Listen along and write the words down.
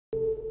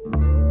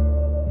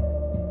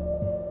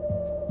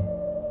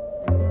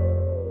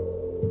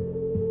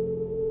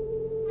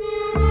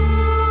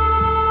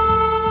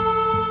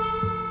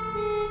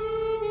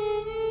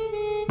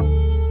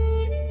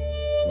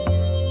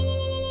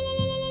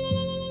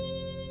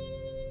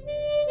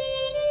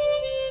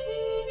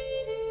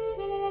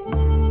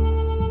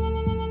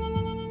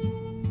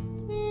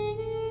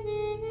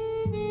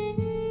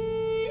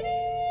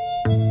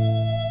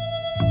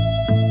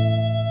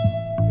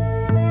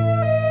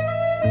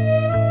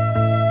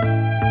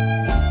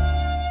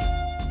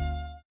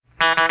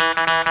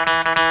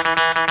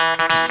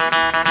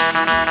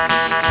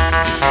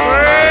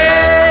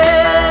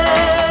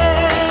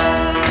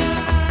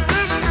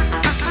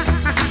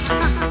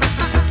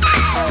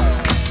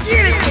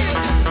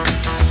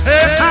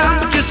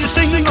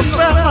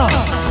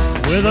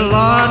There's a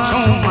lot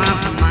on my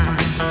mind,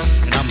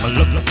 and I'm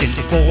looking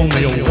for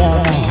me a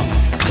woman,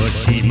 but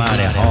she's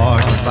mighty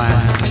hard to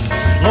find.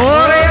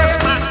 Lord, ask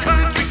my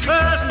country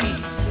cousin.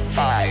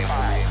 5,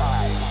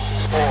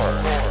 4,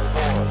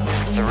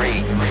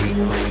 3,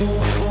 2,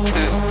 1.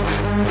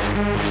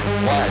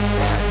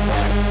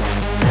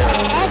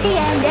 At the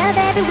end of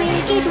every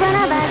week, each one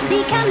of us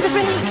becomes a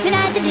freak.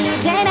 Tonight the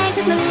DJ makes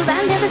us move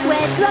until the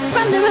sweat drops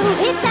from the roof.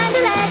 It's time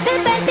to let the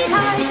bass beat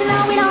hard, so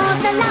know it all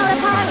the louder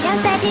part.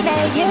 Just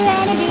activate your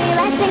energy,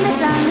 let's sing the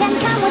song and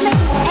come with me.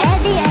 At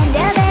the end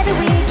of every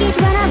week, each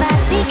one of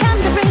us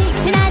becomes a freak.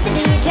 Tonight the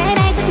DJ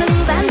makes us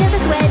move until the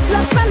sweat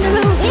drops from the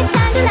roof. It's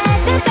time to let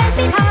the bass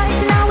beat hard.